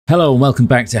Hello and welcome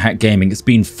back to Hack Gaming. It's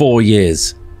been 4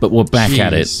 years, but we're back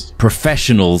at it.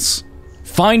 Professionals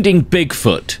finding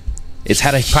Bigfoot. It's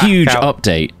had a huge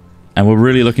update, and we're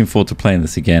really looking forward to playing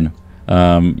this again.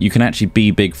 You can actually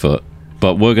be Bigfoot,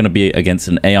 but we're going to be against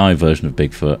an AI version of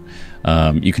Bigfoot.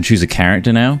 You can choose a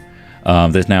character now.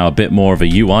 There's now a bit more of a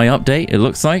UI update, it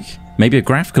looks like. Maybe a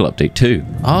graphical update too.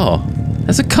 Oh,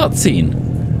 there's a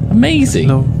cutscene. Amazing.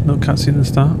 No cutscene at the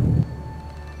start.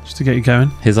 Just to get you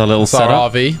going. Here's our little setup. Our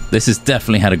RV. This has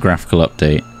definitely had a graphical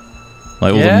update.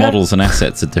 Like all the models and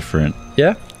assets are different.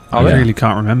 Yeah. I really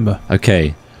can't remember.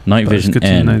 Okay. Night vision good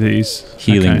N. To know these.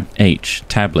 Healing H.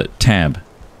 Tablet Tab.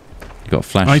 You got a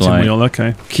flashlight. Item wheel.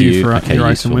 Okay. Q for your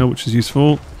item wheel, which is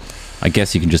useful. I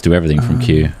guess you can just do everything from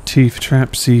Q. T for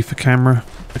trap. C for camera.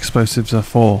 Explosives are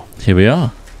 4. Here we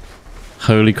are.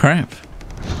 Holy crap.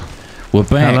 We're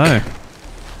back. Hello.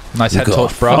 Nice head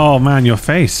torch, bro. Oh man, your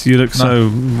face. You look so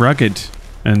rugged.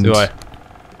 And do I?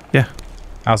 Yeah.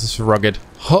 How's this for rugged?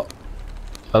 Huh.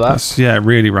 Like that's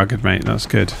really rugged, mate. That's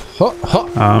good. Huh,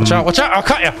 huh. Watch out! I'll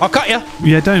cut you! I'll cut you!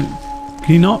 Yeah, don't.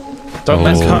 Can you not? Don't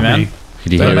mess with me, man.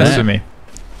 Did you hear that? With me.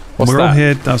 We're all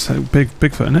here. That's a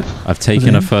Bigfoot, isn't it? I've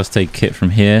taken a first aid kit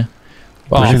from here.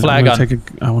 Oh, flare gun.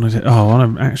 I want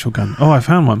an actual gun. Oh, I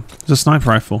found one. It's a sniper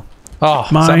rifle. Oh,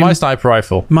 is that my sniper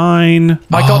rifle? Mine.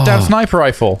 My goddamn sniper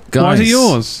rifle. Guys. Why is it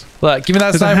yours? Look, give me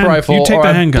that sniper rifle. You take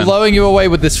the handgun. I'm blowing you away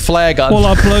with this flare gun. Well,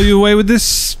 I'll blow you away with this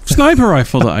sniper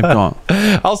rifle that I've got.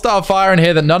 I'll start a fire in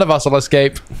here that none of us will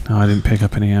escape. Oh, I didn't pick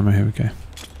up any ammo. Here we go.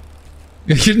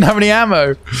 You didn't have any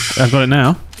ammo. I've got it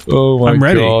now. Oh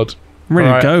my god. I'm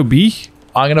ready to go, B.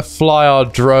 I'm going to fly our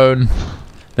drone.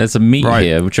 There's a meat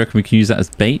here. Would you reckon we can use that as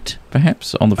bait,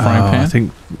 perhaps, on the frying pan? I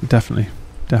think definitely.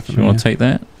 Do you want to take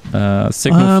that?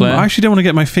 Signal flare? I actually don't want to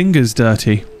get my fingers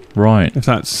dirty. Right. If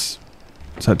that's...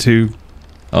 Is that too...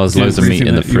 Oh, there's loads of meat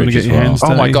in the fridge as well.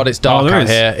 Oh my god, it's dark out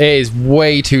here. It is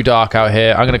way too dark out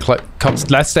here. I'm going to come...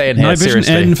 Let's stay in here,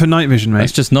 seriously. Night vision N for night vision, mate.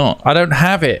 It's just not. I don't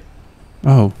have it.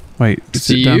 Oh, wait. Is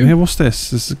it down here? What's this?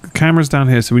 There's cameras down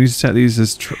here, so we need to set these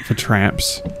as for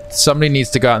traps. Somebody needs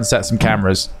to go out and set some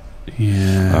cameras.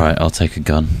 Yeah. Alright, I'll take a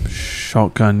gun.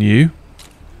 Shotgun you.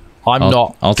 I'll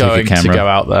going to go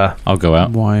out there. I'll go out.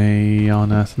 Why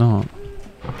on earth not?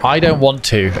 I don't want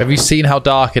to. Have you seen how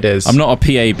dark it is? I'm not a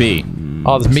PAB.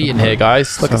 Oh, there's meat in here,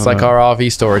 guys. Look, it's like our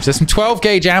RV storage. There's some 12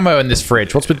 gauge ammo in this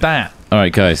fridge. What's with that?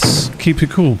 Alright, guys. Keep it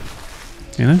cool.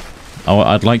 You know?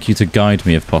 I'd like you to guide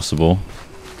me if possible.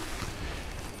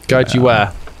 Guide you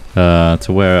where?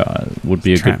 To where would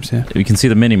be a traps, good... Yeah. You can see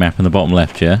the mini-map in the bottom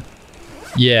left, yeah?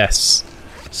 Yes.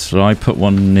 So I put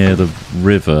one near the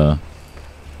river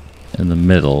in the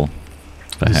middle,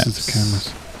 perhaps. This is the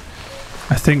cameras.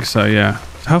 I think so, yeah.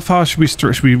 How far should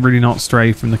we really not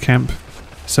stray from the camp?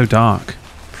 It's so dark.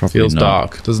 Probably feels not.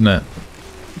 dark, doesn't it?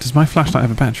 Does my flashlight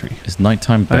have a battery? Is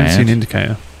nighttime bad? I don't see an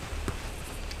indicator.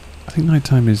 I think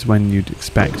nighttime is when you'd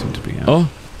expect it to be out.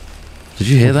 Oh, did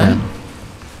you hear that?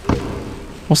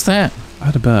 What's that? I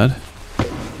had a bird.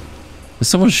 Is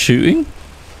someone shooting?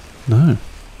 No.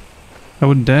 I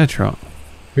wouldn't dare trot.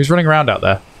 Who's running around out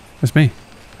there? It's me.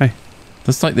 Hey.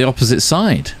 That's like the opposite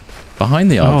side. Behind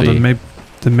the RV. Oh,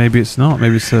 then maybe it's not.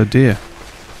 Maybe it's a deer.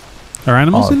 Are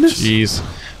animals in this? Jeez.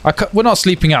 We're not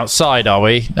sleeping outside, are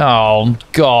we? Oh,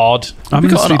 God. I'm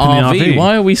going to sleep in the RV.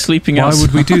 Why are we sleeping outside? Why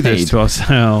would we do this to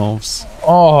ourselves?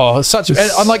 Oh,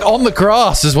 I'm like on the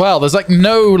grass as well. There's like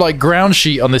no like ground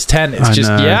sheet on this tent. It's just,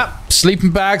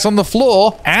 sleeping bags on the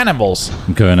floor. Animals.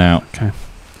 I'm going out. Okay.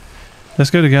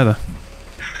 Let's go together.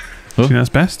 Do you think that's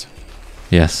best?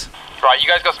 Yes. Right, you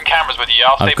guys got some cameras with you.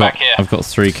 I'll stay back here. I've got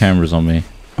 3 cameras on me.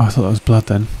 Oh, I thought that was blood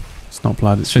then. It's not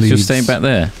blood, it's so you're staying back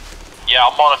there? Yeah,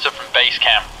 I'll monitor from base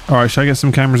camp. Alright, should I get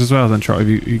some cameras as well then, Trot? Have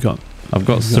you got... I've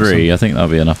got 3. I think that'll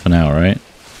be enough for now, right?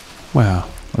 Wow.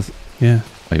 Yeah.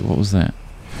 Wait, what was that?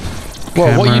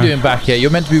 Well, what are you doing back here?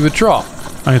 You're meant to be with Trot.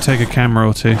 I'm going to take a camera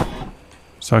or 2.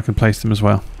 So I can place them as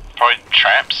well. Probably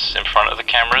traps in front of the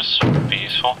cameras would be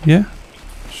useful. Yeah.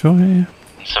 Sure, yeah.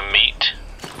 Some meat.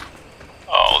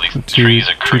 Oh, these 2 trees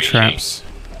are crazy. 2 traps.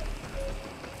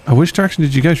 Oh, which direction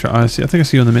did you go, Trot? I think I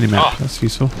see you on the mini-map. Oh. That's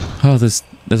useful. Oh, there's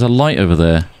a light over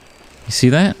there. You see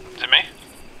that? Is it me?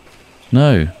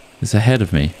 No. It's ahead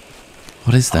of me.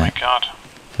 What is that? Oh my god.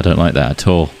 I don't like that at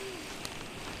all.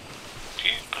 Do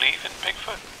you believe in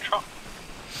Bigfoot, Trot?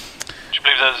 Do you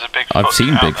believe there's a Bigfoot I've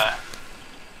seen out there?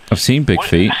 I've seen big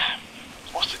feet.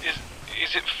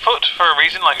 Is it foot for a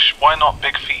reason? Like, why not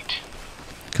big feet?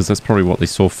 Because that's probably what they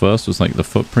saw first, was like the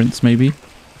footprints, maybe?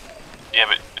 Yeah,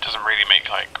 but it doesn't really make,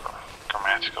 like,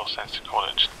 grammatical sense to call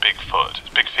it just Bigfoot. It's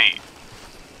big feet.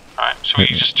 Alright, should we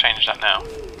just change that now?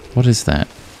 What is that?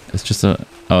 It's just a...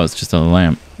 Oh, it's just a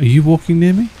lamp. Are you walking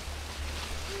near me?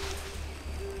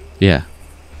 Yeah.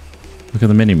 Look at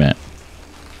the mini-map.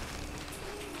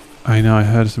 I know, I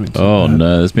heard something. Oh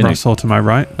no, there's been rustle to my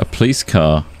right. A police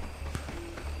car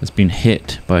has been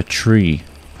hit by a tree.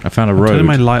 I found a road. Turning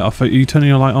my light off. Are you turning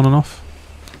your light on and off?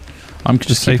 I'm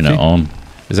just keeping it on.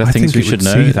 Is there things we should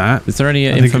know? See that. Is there any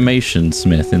information,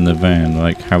 Smith, in the van,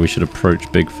 like how we should approach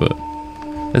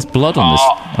Bigfoot? There's blood on this.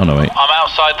 Oh no, wait. I'm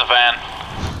outside the van.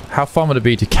 How fun would it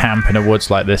be to camp in a woods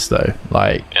like this, though?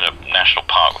 Like in a national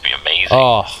park would be amazing.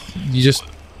 Oh, you just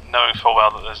knowing full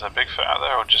well that there's a Bigfoot out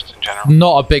there, or just in general?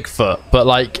 Not a Bigfoot, but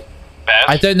like bears?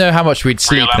 I don't know how much we'd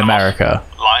sleep in America.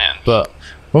 Lions. But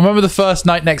remember the first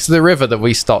night next to the river that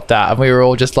we stopped at, and we were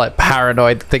all just like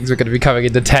paranoid that things were going to be coming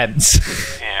into tents.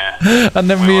 Yeah. And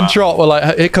then me and Trot were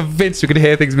like convinced we could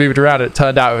hear things moving around. It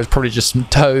turned out it was probably just some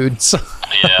toads.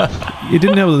 Yeah. You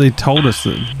didn't know that they told us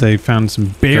that they found some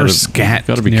bear scat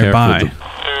nearby.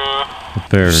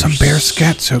 Bears. Some bear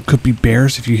scat, so it could be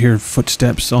bears if you hear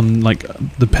footsteps on like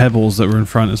the pebbles that were in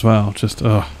front as well. Just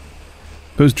But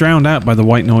it was drowned out by the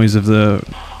white noise of the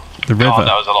river. God,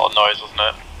 that was a lot of noise, wasn't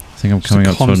it? I think I'm coming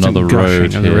up to another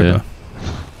road here.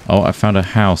 Oh, I found a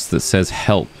house that says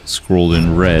help scrawled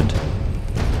in red.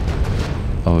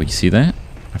 Oh, you see that?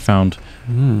 I found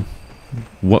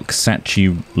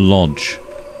Waxahachie Lodge.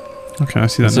 Okay, I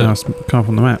see that now. It's come up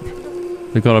on the map.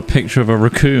 They've got a picture of a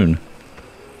raccoon.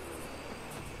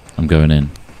 I'm going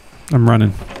in. I'm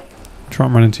running. Try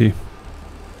and run into you.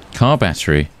 Car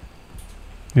battery.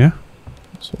 Yeah?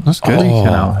 That's good.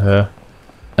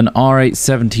 An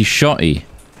R870 shotty.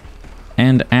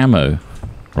 And ammo.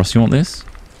 Ross, you want this?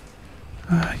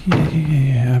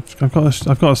 Yeah. I've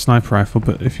got a sniper rifle,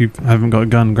 but if you haven't got a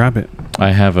gun, grab it.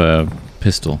 I have a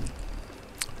pistol.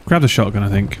 Grab the shotgun, I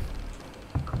think.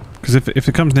 Because if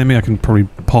it comes near me, I can probably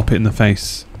pop it in the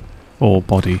face. Or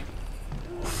body.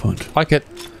 Or foot. I could...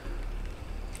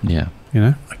 Yeah. You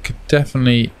know? I could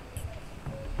definitely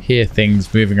hear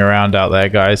things moving around out there,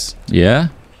 guys. Yeah?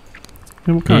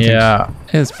 Yeah, what kind of things?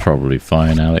 It's probably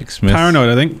fine, Alex Smith. Paranoid,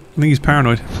 I think. I think he's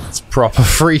paranoid. It's proper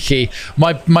freaky.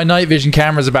 My night vision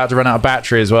camera's about to run out of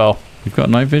battery as well. You've got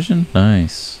night vision?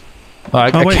 Nice.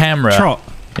 Like a wait, camera. Trot.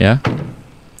 Yeah?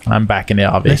 I'm back in the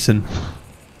RV. Listen.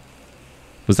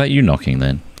 Was that you knocking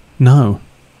then? No.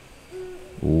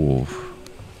 Ooh.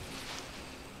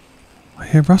 I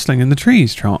hear rustling in the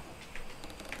trees, Trot.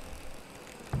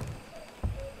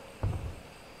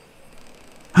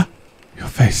 Your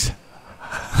face.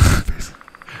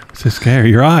 So scary.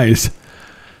 Your eyes.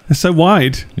 They're so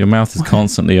wide. Your mouth is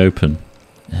constantly open.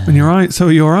 And your eyes, so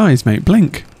are your eyes, mate.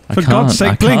 Blink. For God's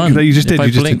sake, blink. You just did.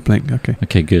 You just did blink. Okay.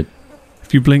 Okay, good.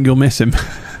 If you blink, you'll miss him.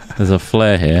 There's a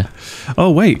flare here.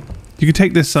 Oh, wait. You can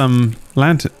take this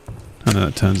lantern. Oh, no,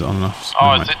 that turns it on and off.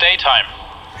 Oh, it's the daytime.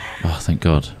 Oh, thank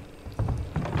God.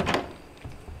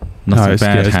 Nothing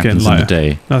bad happens in the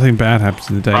day. Nothing bad happens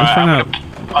in the day. Right, I'm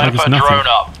gonna put a drone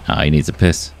up. Ah, he needs a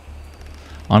piss.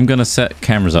 I'm gonna set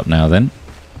cameras up now then.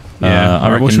 Yeah. I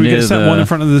reckon well, should we get set one in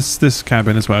front of this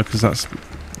cabin as well? Because that's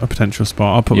a potential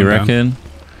spot. I'll put one down. You reckon?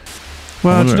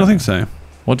 Well, I don't think so.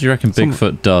 What do you reckon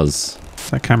Bigfoot does? Is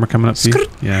that camera coming up to you?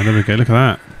 Yeah, there we go. Look at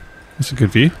that. That's a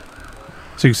good view.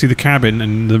 So you can see the cabin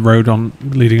and the road on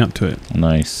leading up to it.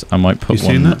 Nice. I might put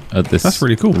one at this That's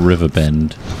really cool. river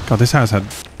bend. God, this house had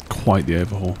quite the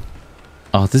overhaul.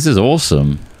 Oh, this is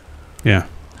awesome. Yeah.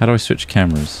 How do I switch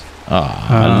cameras?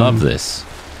 I love this.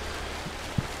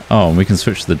 Oh, and we can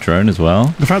switch to the drone as well.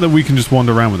 The fact that we can just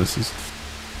wander around with this is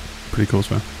pretty cool as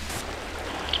well.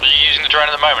 Are you using the drone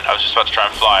at the moment? I was just about to try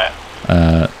and fly it.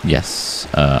 Yes.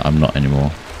 I'm not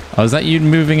anymore. Oh, is that you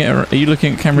moving it? Are you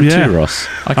looking at camera 2, Ross?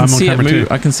 I can see it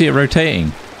move. I can see it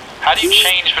rotating. How do you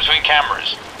change between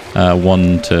cameras?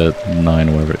 1 to 9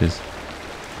 or whatever it is.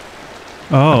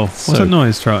 Oh, what's that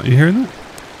noise, Trout? You hearing that?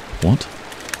 What?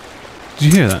 Did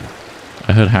you hear that?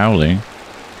 I heard howling.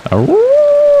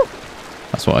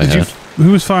 That's what I heard.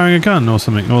 Who was firing a gun or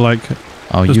something? Or like...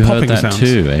 Oh, you heard that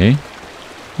too, eh?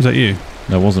 Was that you?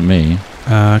 That wasn't me.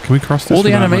 Can we cross this? All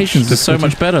the animations are so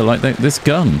much better, like this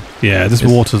gun. Yeah, this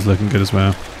water's looking good as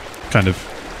well. Kind of.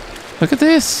 Look at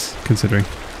this. Considering.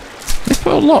 They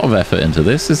put a lot of effort into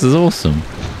this. This is awesome.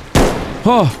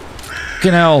 Oh,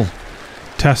 fucking hell.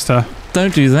 Tester.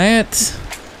 Don't do that.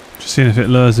 Just seeing if it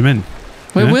lures them in.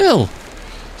 Well, it will.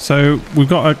 So we've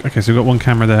got so we've got one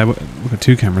camera there. We've got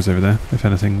 2 cameras over there. If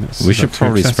anything, we should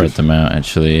probably spread them out.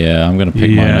 Actually, yeah, I'm gonna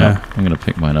pick mine up. I'm gonna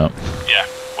pick mine up. Yeah,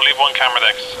 we'll leave one camera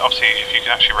there because obviously if you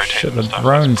can actually rotate them and stuff,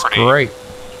 drone's great.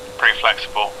 Pretty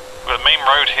flexible. We've got the main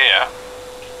road here.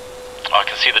 Oh, I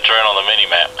can see the drone on the mini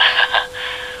map.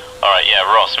 All right, yeah,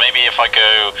 Ross. Maybe if I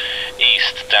go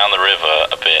east down the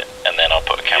river a bit, and then I'll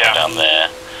put a camera down there.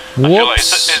 Whoops. I feel like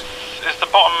is the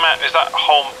bottom map, is that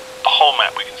whole the whole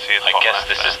map we can see at the I bottom guess left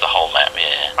this there. is the whole map,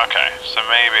 yeah. Okay, so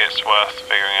maybe it's worth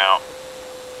figuring out.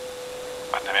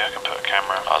 Maybe I can put a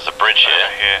camera Oh, there's a bridge over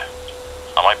here. here.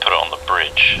 I might put it on the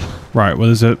bridge. Right,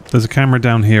 well, there's a camera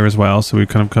down here as well, so we've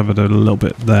kind of covered it a little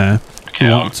bit there. Okay,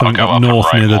 We I'll want something go up up north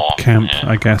and near the right more, camp, yeah.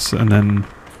 I guess, and then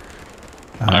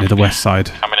near the west side.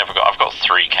 How many have I got? I've got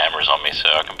 3 cameras on me, so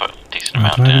I can put a decent Do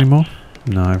amount I have any down. more?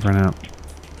 No, I've run out.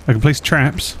 I can place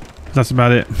traps. That's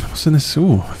about it. What's in this?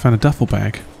 Ooh, I found a duffel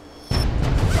bag.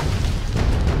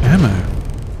 Ammo.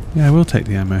 Yeah, I will take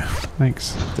the ammo.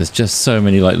 Thanks. There's just so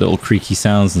many like little creaky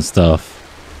sounds and stuff.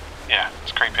 Yeah,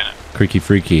 it's creepy, isn't it? Creaky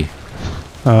freaky.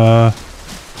 Oh,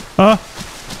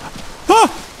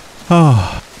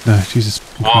 no, Jesus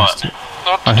What? Christ.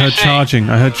 What I did you heard see? charging.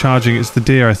 I heard charging. It's the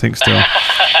deer, I think, still.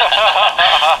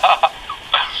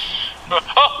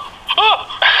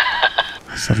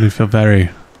 I suddenly feel very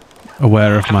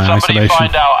aware of my Somebody isolation.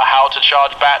 find out how to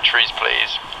charge batteries,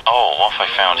 please. Oh, what have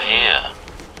I found here?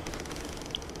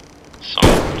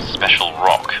 Some special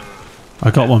rock.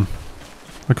 I got one.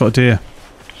 I got a deer.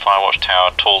 Firewatch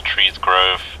Tower, Tall Trees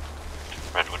Grove,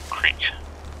 Redwood Creek.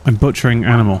 I'm butchering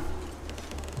animal.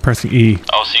 Pressing E.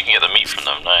 Oh, so you can get the meat from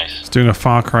them, nice. It's doing a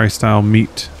Far Cry style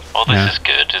meat. Oh, this Yeah. is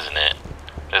good, isn't it?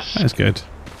 There's, That is good.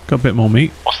 Got a bit more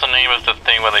meat. what's the name of the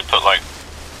thing where they put like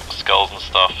skulls and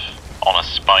stuff on a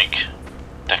spike?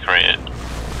 Decorate it.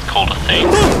 It's called a thing.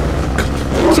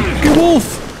 It's a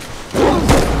wolf!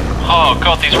 Oh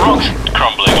god, these rocks are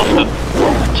crumbling off the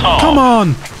top. Come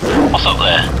on! What's up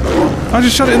there? I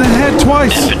just shot it in the head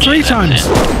twice! Effigy, 3 that's times!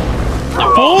 it.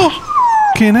 The wolf.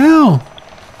 Fucking hell!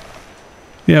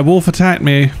 Yeah, wolf attacked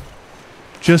me.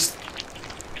 Just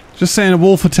saying a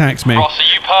wolf attacks me. Ross, are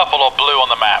you purple or blue on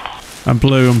the map? I'm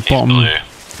blue. I'm He's bottom blue.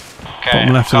 Okay.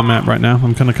 bottom left of the map right now.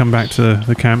 I'm gonna come back to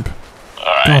the camp.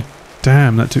 Alright. God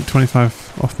damn, that took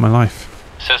 25 off my life.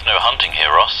 Says no hunting here,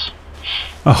 Ross.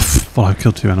 Oh, well, I've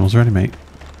killed 2 animals already, mate.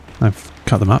 I've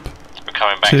cut them up. We're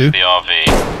coming back 2. to the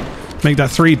RV. Make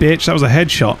that 3, bitch. That was a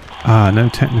headshot. Ah, no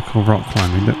technical rock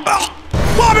climbing. But oh,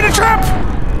 I'm in a trap!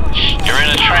 You're in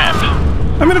a trap.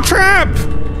 I'm in a trap!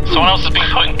 Someone else has been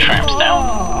putting traps down.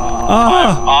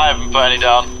 Ah, I haven't put any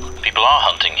down. People are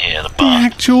hunting here, the the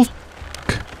bastards. actual...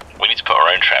 We need to put our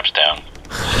own traps down.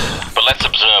 But let's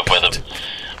observe whether...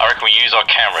 I reckon we use our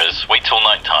cameras, wait till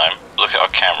night time, look at our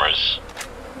cameras,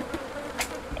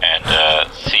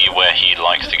 and see where he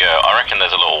likes to go. I reckon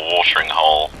there's a little watering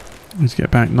hole. Let's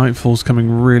get back. Nightfall's coming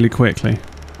really quickly.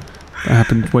 That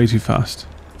happened way too fast.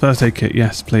 First aid kit,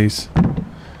 yes, please.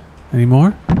 Any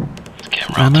more? It's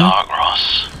getting real Ammo? dark,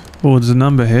 Ross. Oh, there's a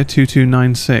number here.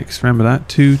 2296. Remember that?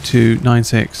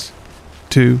 2296.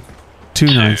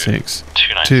 2296.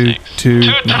 296.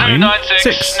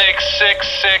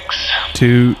 2296.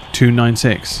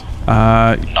 2296.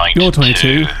 You're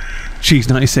 22. She's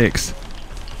 96.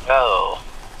 Oh.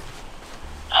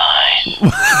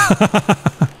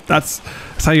 Hi. That's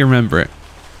how you remember it.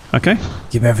 Okay?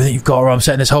 Give me everything you've got or I'm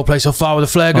setting this whole place on fire with a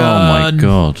flare Oh gun. my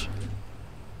god.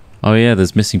 Oh yeah,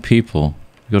 there's missing people.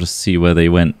 We got to see where they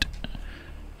went.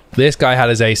 This guy had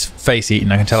his face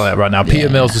eaten, I can tell you that right now. Peter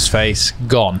Yeah. Mills' face,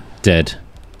 gone. Dead.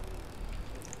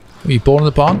 Were you born in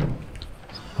the barn?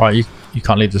 Alright, you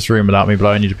can't leave this room without me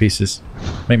blowing you to pieces.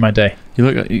 Make my day.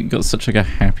 You got such like a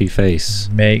happy face.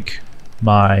 Make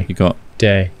my You got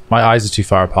day. My eyes are too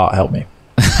far apart, help me.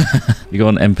 you got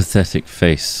an empathetic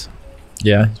face.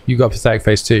 Yeah, you got a pathetic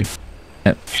face too.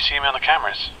 You see me on the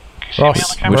cameras? Can you see Ross, me on the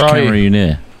Which camera? Where are camera are you? you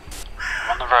near?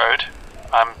 I'm on the road.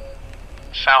 I'm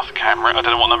south camera. I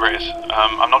don't know what number it is.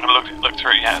 I'm not going to look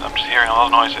through it yet. I'm just hearing a lot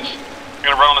of noises. I'm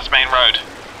going to run on this main road.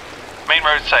 Main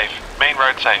road safe. Main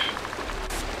road safe.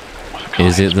 What if a car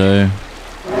Is it hits me? though?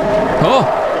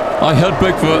 Oh! I heard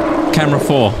Bigfoot. Camera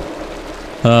 4.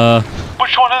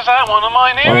 Which one is that one? Am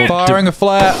I near Oh. it? Firing a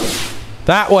flare.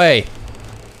 That way.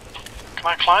 Can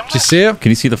I climb Do you this? see it? Can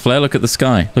you see the flare? Look at the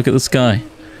sky. Look at the sky.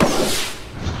 I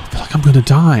feel like I'm gonna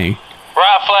die. We're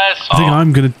out of flares. I think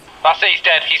I'm gonna... That's it, he's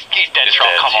dead. He's dead. He's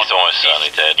dead. Come on. He's almost certainly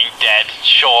dead. He's dead,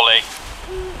 surely.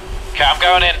 Okay, I'm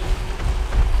going in.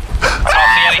 I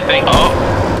can't see anything. Oh,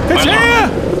 It's here!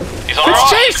 he's on It's Ross.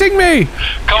 chasing me!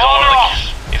 Come He's on, one of Ross.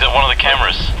 the, he's at one of the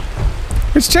cameras.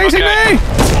 It's chasing Okay. me!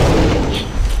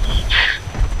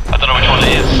 I don't know which one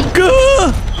it is.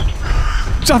 Gah!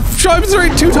 I've shot him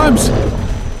through it 2 times.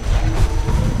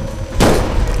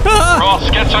 Ah! Ross,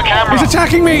 get to a camera. It's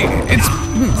attacking me!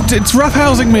 It's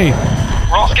roughhousing me!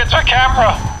 Ross, get to a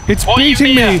camera. It's What are you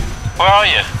beating near? me! Where are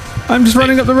you? I'm just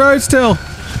running up the road still.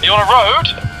 You on a road?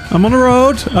 I'm on a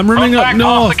road. I'm running Run up back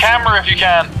north. past the camera if you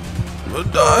can.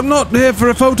 I'm not here for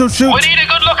a photo shoot. We need a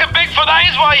good look at Bigfoot. That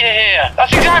is why you're here.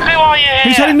 That's exactly why you're here.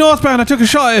 He's heading northbound. I took a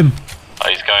shot at him. Oh,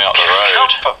 he's going up the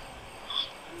road.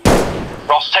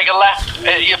 Ross, take a left.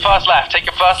 Your first left. Take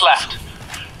your first left.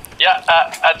 Yeah,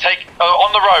 take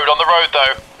on the road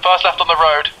though. First left on the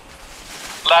road.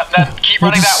 Then keep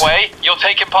running that way. You'll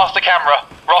take him past the camera.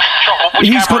 Ross, which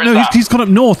camera is that? He's gone up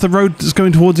north. The road is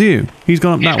going towards you. He's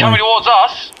gone up that way. He's coming towards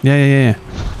us. Yeah.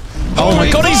 Oh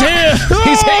my god, he's here!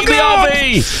 He's hitting the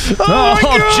RV! Oh,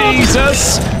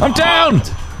 Jesus! I'm down!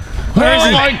 Where is he?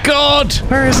 Oh my god!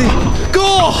 Where is he?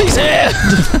 Go! He's here!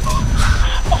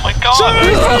 Oh my god!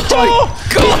 He's through the door!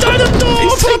 God, he's through the door!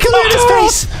 He's taken in his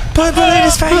face! Bullet in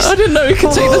his face! I didn't know he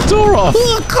could take the door off!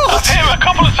 Oh god! I've hit him a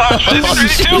couple of times, but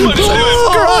it's really too much to him.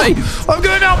 Great! I'm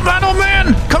going out, man! Oh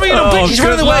man! Come here, you little bitch! He's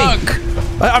running away!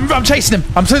 I'm chasing him!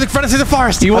 I'm running through the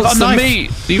forest! He wants the meat!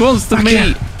 He wants the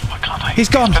meat! He's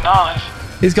gone! Bananas.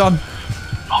 He's gone!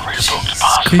 I'll read a book to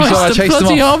pass. He's gone. I The chased him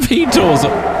bloody off. RV doors!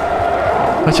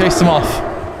 I chased him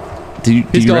off.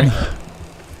 He's gone.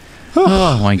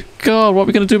 Oh my god, what are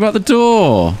we going to do about the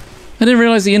door? I didn't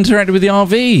realise he interacted with the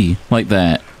RV like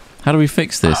that. How do we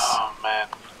fix this? Oh man.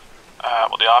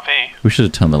 Well, the RP. We should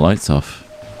have turned the lights off.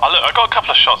 Oh look, I got a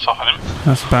couple of shots off on him.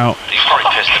 That's about He's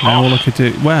probably pissed him all I off. could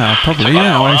do. Well, probably, It's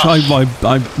yeah. about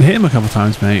I hit him a couple of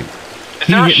times, mate. Is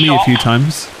He there hit me a shop? few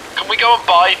times. Can we go and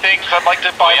buy things? I'd like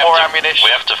to buy more ammunition.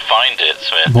 We have to find it,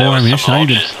 Smith. More There was ammunition. some I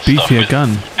need lodges a and stuff beefier with gun.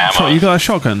 ammo. You got a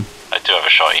shotgun? I do have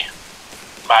a shotty.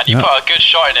 Man, you Yeah. put a good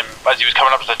shot in him as he was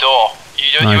coming up to the door.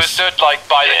 You were Nice. stood like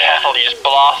by the Yeah. kettle, you just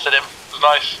blasted him. It was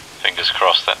nice. Fingers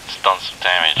crossed that's done some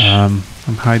damage.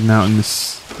 I'm hiding out in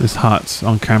this hut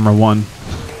on camera 1.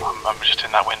 I'm just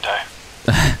in that window.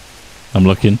 I'm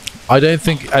looking. I don't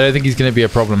think he's going to be a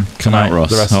problem. Come tonight, out, Ross.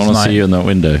 The rest I of want the to see night. you in that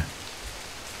window.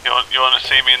 You want to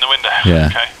see me in the window? Yeah.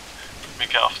 Okay. Let me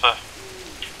get off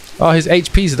the... Oh, his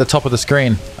HP's at the top of the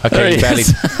screen. There Okay, he barely.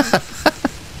 is.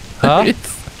 Huh?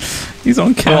 He's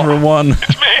on camera 1.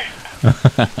 It's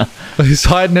me! He's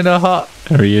hiding in a hut.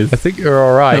 There he is. I think you're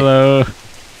all right. Hello.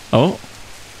 Oh,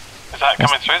 Is that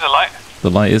coming through, the light? the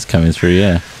light is coming through,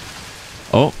 yeah.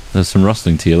 Oh, there's some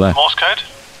rustling to your left. Morse code?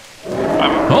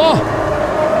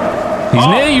 Oh! He's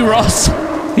near you, Ross.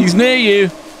 He's near you.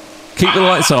 Keep the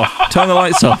lights off. Turn the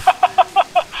lights off. The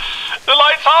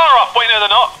lights are off! Wait, no, they're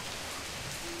not.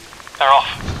 They're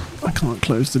off. I can't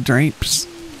close the drapes.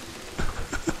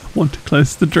 I want to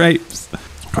close the drapes.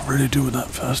 Can't really do with that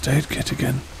first aid kit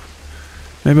again.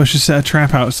 Maybe I should set a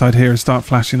trap outside here and start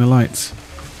flashing the lights.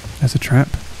 There's a trap.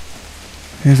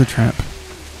 Here's a trap.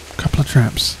 Couple of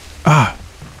traps. Ah!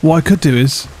 What I could do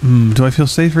is... do I feel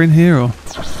safer in here or...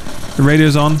 The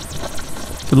radio's on.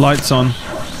 The light's on.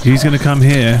 He's going to come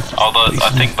here. I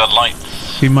think the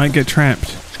light's He might get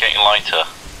trapped. getting lighter.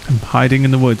 I'm hiding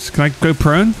in the woods. Can I go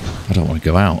prone? I don't want to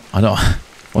go out. I don't.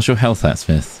 What's your health at,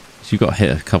 Smith? You got hit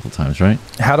a couple times, right?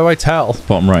 How do I tell?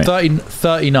 Bottom right.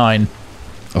 39.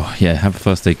 Oh, yeah, have a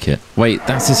first aid kit. Wait,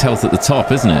 that's his health at the top,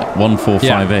 isn't it?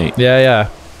 1458. Yeah.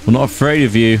 We're not afraid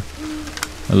of you.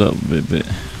 A little bit.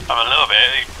 I'm a little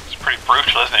bit. It's pretty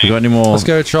brutal, isn't You it? got any more? Let's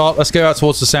go, Trot. Let's go out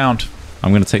towards the sound.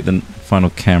 I'm going to take the final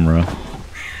camera.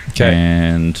 Okay.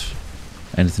 And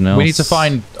anything else? We need to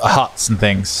find huts and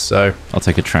things, so I'll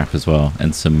take a trap as well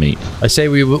and some meat. I say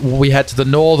we head to the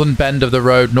northern bend of the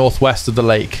road, northwest of the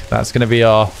lake. That's going to be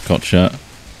our... Gotcha.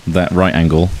 That right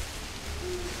angle.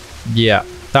 Yeah.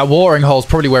 That watering hole's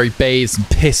probably where he bathes and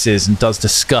pisses and does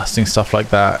disgusting stuff like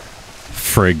that.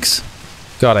 Frigs.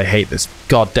 God, I hate this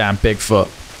goddamn Bigfoot.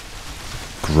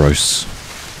 Gross.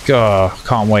 God,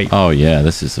 can't wait. Oh yeah,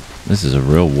 this is a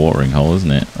real watering hole, isn't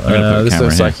it? I'm gonna put a This camera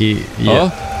looks here. like he...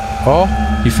 Yeah.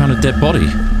 Oh, You found a dead body.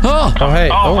 Oh! oh hey.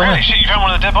 Oh, really? wow. Shit, you found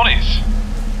one of the dead bodies.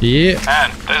 Yeah.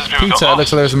 Man, there's people Peter, got it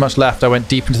looks like there isn't much left. I went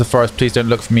deep into the forest. Please don't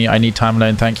look for me. I need time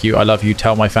alone. Thank you. I love you.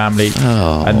 Tell my family.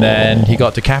 Oh. And then he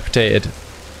got decapitated.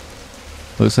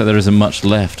 Looks like there isn't much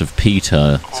left of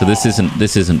Peter. So this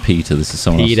isn't Peter. This is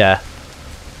someone else. Peter.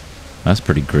 That's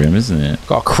pretty grim, isn't it?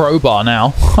 Got a crowbar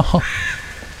now.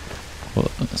 Well,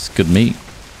 that's good meat.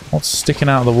 What's sticking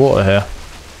out of the water here?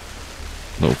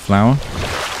 Little flower.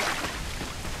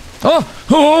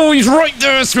 Oh, he's right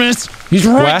there, Smith. He's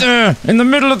right Where? there in the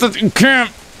middle of the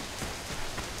camp.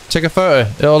 Take a photo.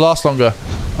 It'll last longer.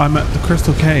 I'm at the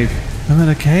crystal cave. I'm in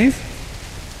a cave?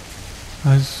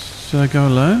 Should I go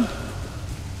alone?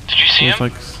 Did you see It's him?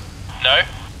 like... No.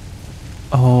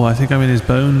 Oh, I think I'm in his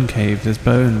bone cave. There's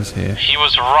bones here. He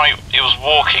was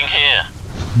walking here.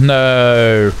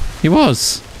 No. He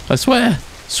was. I swear.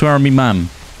 Swear on me, ma'am.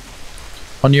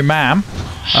 On your mam? I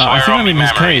think Swear on I'm me in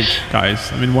his memories. cave,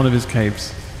 guys. I'm in one of his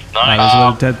caves. There's a Nice.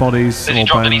 lot of dead bodies, Has he or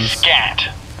dropped any bones. scat?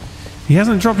 He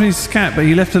hasn't dropped any scat, but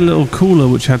he left a little cooler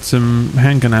which had some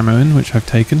handgun ammo in, which I've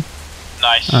taken.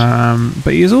 Nice.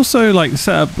 But he has also like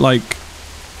set up like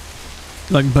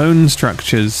like bone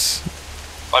structures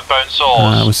Like bone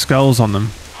saws. with skulls on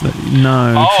them.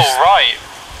 No. Oh, just- right.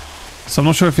 So I'm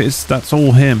not sure if that's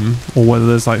all him or whether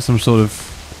there's like some sort of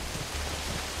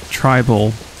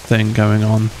tribal thing going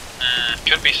on.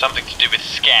 Could be something to do with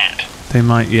scat. They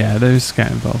might, yeah, there's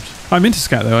scat involved. I'm into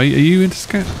scat though. Are you into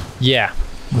scat? Yeah.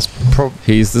 That's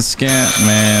He's the scat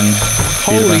man.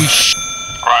 holy sh!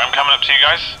 Right, I'm coming up to you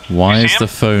guys. Why You is see the him?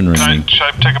 phone ringing? Should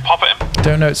I take a pop at him?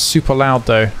 Don't know. It's super loud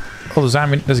though. Oh,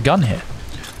 there's a gun here.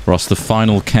 Ross, the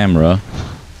final camera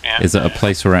Yeah. is at a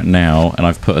place we're at now, and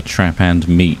I've put a trap and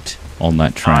meat on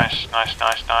that trap. Nice.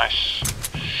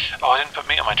 Oh, I didn't put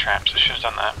meat on my traps. I should have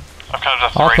done that. I've kind of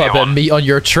left the I'll put a radio bit of on. meat on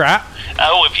your trap.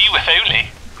 Oh, if only.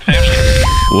 If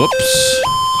only. Whoops.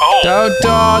 Oh.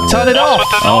 Don't turn it off.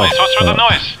 What's with the noise? What's with the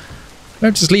noise?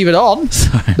 Don't just leave it on.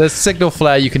 Sorry. There's signal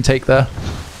flare you can take there.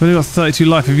 We've only got 32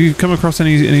 life. Have you come across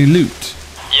any loot?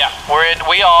 Yeah,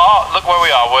 we are. Look where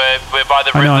we are. We're by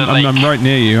the I know, river lake. I'm right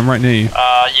near you. Yeah,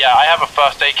 I have a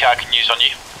first aid kit I can use on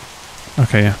you.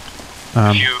 Okay, yeah.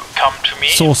 If you come to me.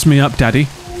 Sauce me up, daddy.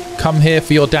 Come here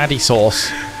for your daddy sauce.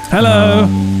 Hello.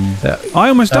 I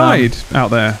almost Um, died out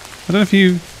there. I don't know if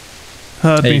you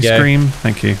heard There me you go. scream.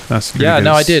 Thank you. That's really Yeah, good.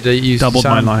 no, I did. You doubled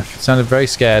my life. Sounded very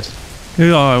scared.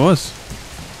 Yeah, I was.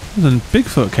 Then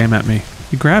Bigfoot came at me.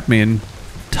 He grabbed me and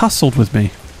tussled with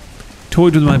me.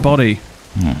 Toyed with my body.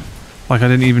 Like I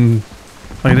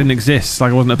didn't exist.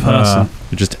 Like I wasn't a person.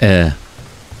 You're just air.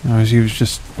 He was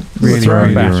just really,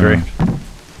 throwing really battery.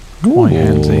 quite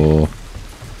handsy. Ooh.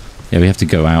 Yeah, we have to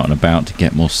go out and about to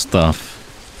get more stuff.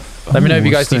 Let me know if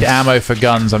you What's guys need this? ammo for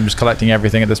guns. I'm just collecting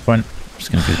everything at this point. I'm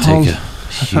just going to go Hold- take a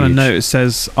I found a huge- note. It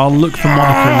says, "I'll look for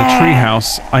Monica in the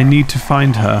treehouse. I need to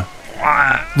find her."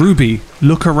 Ruby,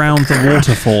 look around the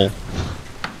waterfall.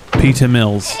 Peter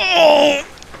Mills.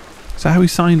 Is that how he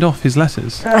signed off his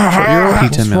letters? Peter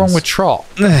What's Mills. wrong with Trot?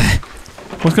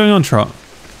 What's going on, Trot?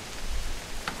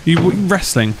 You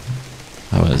wrestling?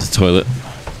 Oh, there's a toilet.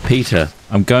 Peter,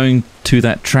 I'm going to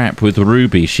that trap with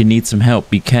Ruby. She needs some help.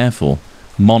 Be careful.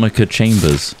 Monica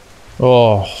Chambers.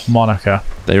 Oh, Monica.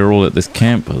 They were all at this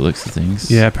camp by the looks of things.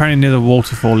 Yeah, apparently near the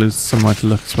waterfall is somewhere to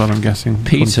look as well, I'm guessing.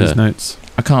 according to Peter. his notes.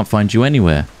 I can't find you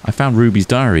anywhere. I found Ruby's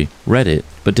diary, read it,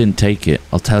 but didn't take it.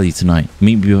 I'll tell you tonight.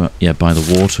 Meet me by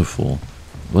the waterfall.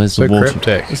 Where's So the waterfall?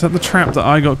 cryptic. Is that the trap that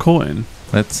I got caught in?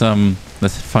 Let's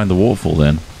find the waterfall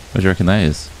then. Where do you reckon that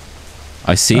is?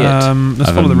 I see it. Let's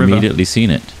I've follow the river. immediately seen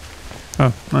it.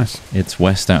 Oh, nice. It's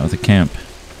west out of the camp.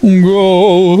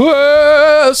 Go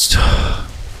west,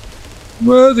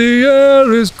 where the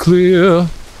air is clear.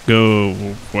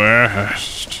 Go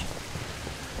west.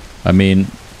 I mean,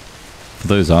 for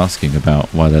those asking about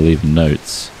why they're leaving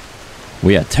notes,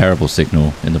 we had terrible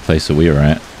signal in the place that we were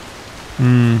at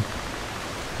in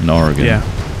Oregon. Yeah.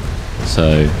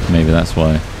 So maybe that's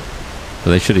why.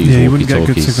 But they should have used Yeah, you wouldn't get good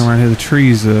walkie-talkies. signal around here. The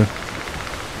trees are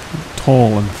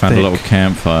tall and Found thick. a little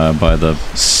campfire by the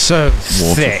So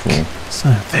thick. waterfall.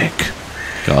 So thick.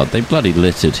 God, they bloody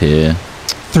littered here.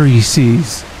 3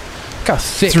 C's. Look how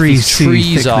thick Three these C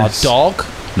trees thickness. are, dog.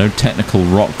 No technical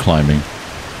rock climbing.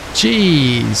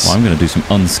 Jeez. Well, I'm going to do some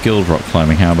unskilled rock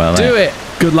climbing. How about that? Do it.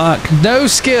 Good luck. No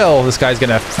skill. This guy's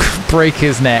gonna break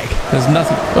his neck. There's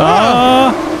nothing.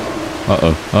 Ah! I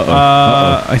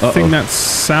Uh-oh. think that's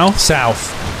south.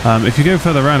 South. If you go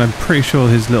further around, I'm pretty sure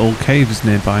his little cave is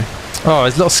nearby. Oh,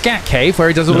 his little scat cave where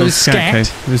he does all Little his scat.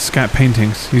 cave. His scat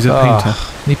paintings. He's a Oh, painter.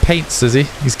 he paints, does he?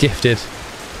 He's gifted.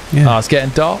 Yeah. Oh, it's getting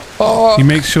dark. Oh, He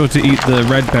makes sure to eat the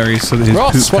red berries so that his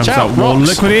Ross, poop watch comes out, out. Well,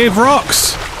 rocks. liquidative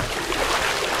rocks.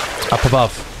 up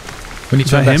above. We need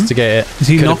Is to that him? investigate it. Is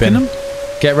he Could have knocking been. them?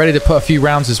 Get ready to put a few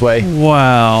rounds his way. Well,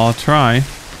 I'll try.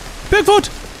 Bigfoot!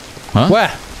 Huh?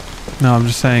 Where? No, I'm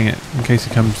just saying it in case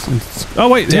he comes. Oh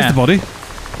wait, here's Damn. the body.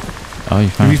 Oh, you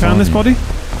found Have you found this body?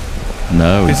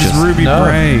 No, This it's is Ruby no.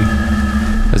 Bray.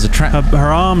 There's a trap.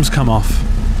 Her arms come off.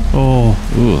 Oh,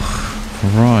 Ooh,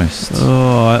 Christ.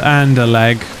 oh, and a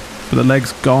leg, but the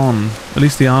leg's gone. At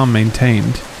least the arm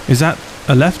maintained. Is that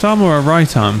a left arm or a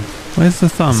right arm? Where's the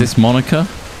thumb? Is this Monica?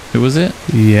 Who was it?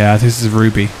 Yeah, this is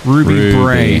Ruby. Ruby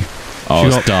Bray. Oh, She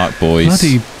it's got dark, boys.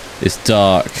 Bloody It's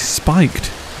dark. spiked.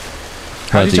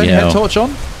 How did you Bloody turn your head hell. torch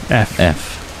on? F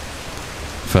F.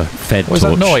 For fed What was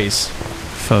torch. that noise?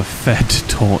 for fed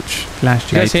torch. Flash.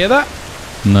 Did you guys hear that?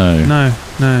 No. No,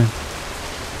 no.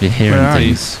 You're hearing Where are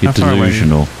you? things. You're How far away are you?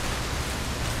 delusional.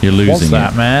 You're losing What's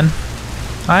that, it. man?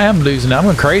 I am losing it. I'm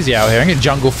going crazy out here. I'm getting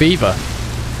jungle fever.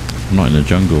 I'm not in the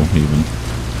jungle, even.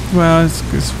 Well,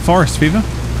 it's forest fever.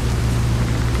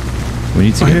 We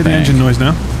need to I get hear the back. engine noise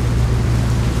now.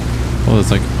 Oh,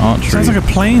 there's like archery. Sounds like a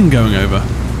plane going over.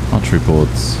 archery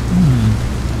boards.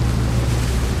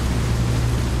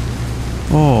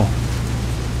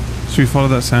 Should we follow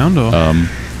that sound or?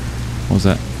 What was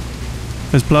that?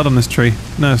 There's blood on this tree.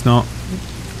 No, it's not.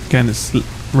 Again, it's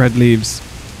red leaves.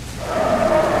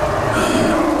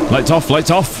 Lights off, lights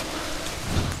off.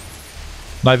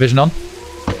 Night vision on.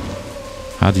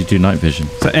 How do you do night vision?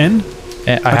 Is that N?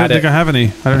 I don't think I have any.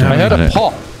 I don't I have heard any. a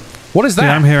pop. What is that?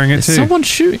 Yeah, I'm hearing it Is too. someone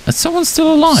shooting? Is someone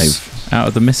still alive? Out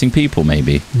of the missing people,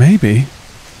 maybe? Maybe.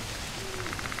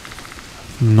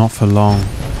 Not for long.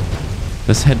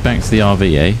 Let's head back to the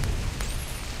RV, eh?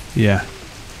 Yeah.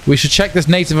 We should check this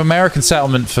Native American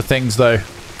settlement for things, though.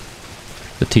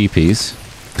 The teepees.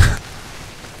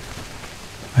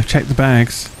 I've checked the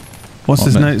bags. What's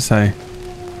his note say?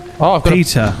 Oh, I've got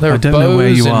Peter, there I are don't know where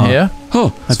you bows in are. here.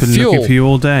 Oh, I've been fuel. looking for you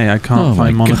all day. I can't Oh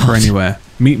find my Monica God. anywhere.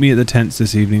 Meet me at the tents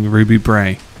this evening, Ruby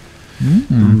Bray.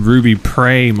 Ruby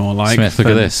Prey, more like. Smith, look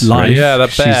for at this. Life. Yeah,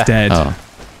 that bear. She's dead. Oh.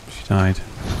 She died.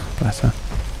 Bless her.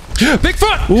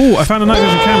 Bigfoot! Ooh, I found a night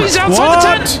vision camera. He's outside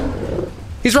the tent!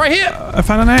 He's right here! I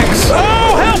found an X.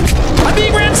 Oh, help! I'm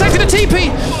being ransacked in a teepee!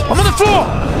 I'm on the floor!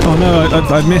 Oh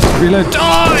no, I missed. Reload.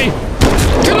 Die!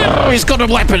 Kill him! Oh, he's got a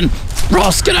weapon!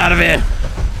 Ross, get out of here!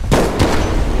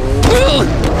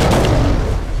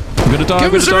 I'm gonna die,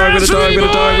 I'm gonna die, I'm gonna die, I'm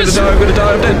gonna die, I'm gonna die, I'm gonna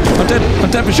die, I'm dead, I'm dead,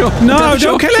 I'm dead for sure. No, I'm dead for don't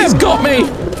sure. kill him. He's got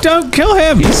me! Don't kill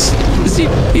him!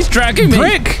 He's dragging me!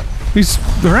 Prick! He's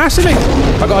harassing me.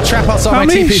 I got a trap outside How my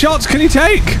many teepee. shots can he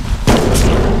take?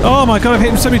 Oh my god, I've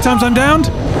hit him so many times I'm downed.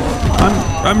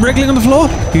 I'm wriggling on the floor.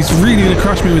 He's really gonna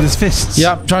crush me with his fists.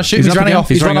 Yeah, I'm trying to shoot. He's He's up running again. off.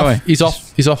 He's He's running running away. off. He's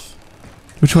off. He's off.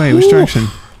 Which way? Which direction?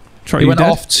 He went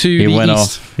off to He the went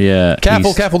east. off, yeah.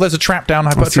 Careful, careful. There's a trap down.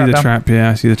 I I put a see trap the down. trap. Yeah,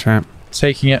 I see the trap.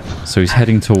 Taking it. So he's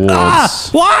heading towards...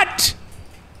 What?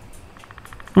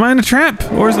 Am I in a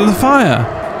trap? Or is it the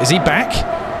fire? Is he back?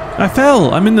 I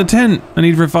fell. I'm in the tent. I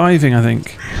need reviving, I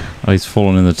think. Oh, he's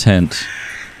fallen in the tent.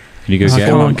 Can you go I get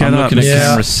can't him? get I'm up. looking at Yeah.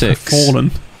 camera 6. I've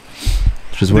fallen.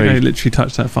 Which is I where think I you... literally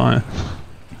touched that fire.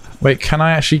 Wait, can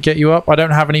I actually get you up? I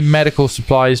don't have any medical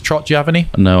supplies. Trot, do you have any?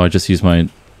 No, I just used my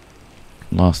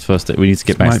last first aid. We need to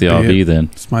get back to the Might be RV then.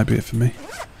 This might be it for me.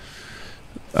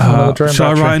 Another drone Shall I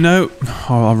battery. write a note?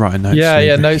 Oh, I'll write a note. Yeah, Sleepy.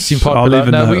 yeah. Notes seem I'll popular. leave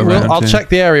a No, note we will. around, I'll yeah. check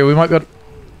the area. We might be able to...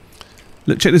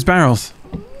 Look, check these barrels.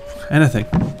 Anything.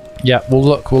 Yeah, we'll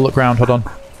look. We'll look round. Hold on.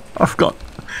 I've got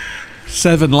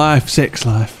 7 life, 6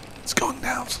 life. It's going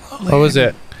down slowly. Oh, is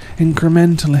it?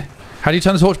 Incrementally. How do you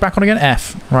turn the torch back on again?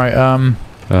 F. Right.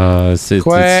 It's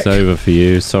Quick. over for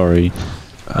you. Sorry.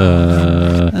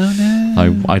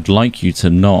 I'd like you to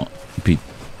not be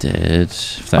dead.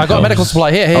 If that I got a medical helps.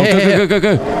 supply here. Here, Oh, here, here.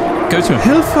 go. Go to him.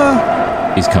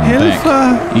 Hilfer. He's coming back.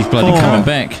 Hilfer. He's bloody Oh. coming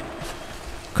back.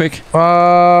 Quick.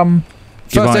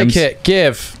 First aid items. kit.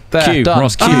 Give. There. Q, Done.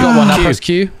 Ross, Q. I've got one. Now Q. press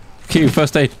Q. Q,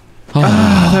 first aid.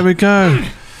 There we go.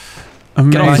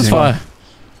 Amazing. Get off the fire.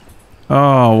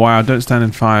 Oh, wow. Don't stand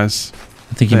in fires.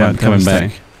 I think he They might are be coming back.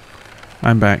 devastating.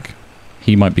 I'm back.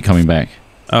 He might be coming back.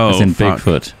 Oh, As in fuck.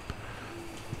 Bigfoot.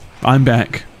 I'm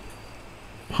back.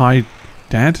 Hi,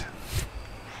 Dad.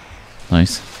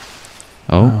 Nice.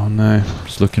 Oh, Oh, no.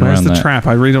 just looking Where's around the that. trap?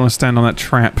 I really don't want to stand on that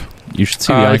trap. You should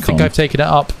see the I icon. think I've taken it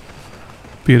up.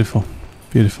 Beautiful.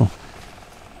 Beautiful.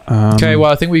 Okay,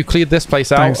 well, I think we've cleared this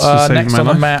place out. thanks for saving Next my on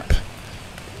the life. map,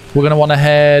 we're going to want to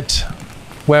head...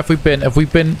 Where have we been? Have we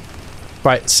been...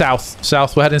 Right, south.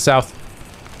 South. We're heading south.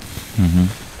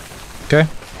 Mm-hmm. Okay.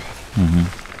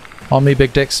 Mm-hmm. On me,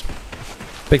 big dicks.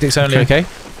 Big dicks only, okay?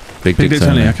 Big Big dicks dicks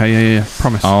only. only. Okay, yeah.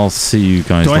 Promise. I'll see you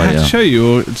guys Do I later. have to show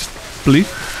you or just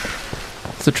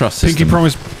belief? It's a trust Pinky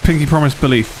system. promise,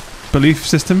 belief. Belief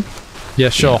system? Yeah,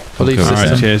 sure. Yeah, Belief okay. system.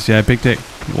 Alright, cheers. Yeah, big dick.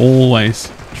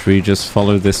 Always. Should we just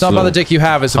follow this? It's not about the dick you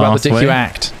have, it's about the dick pathway? you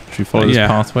act. Should we follow this Yeah.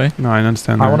 pathway? No, I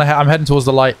understand that. I'm heading towards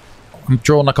the light. I'm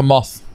drawn like a moth.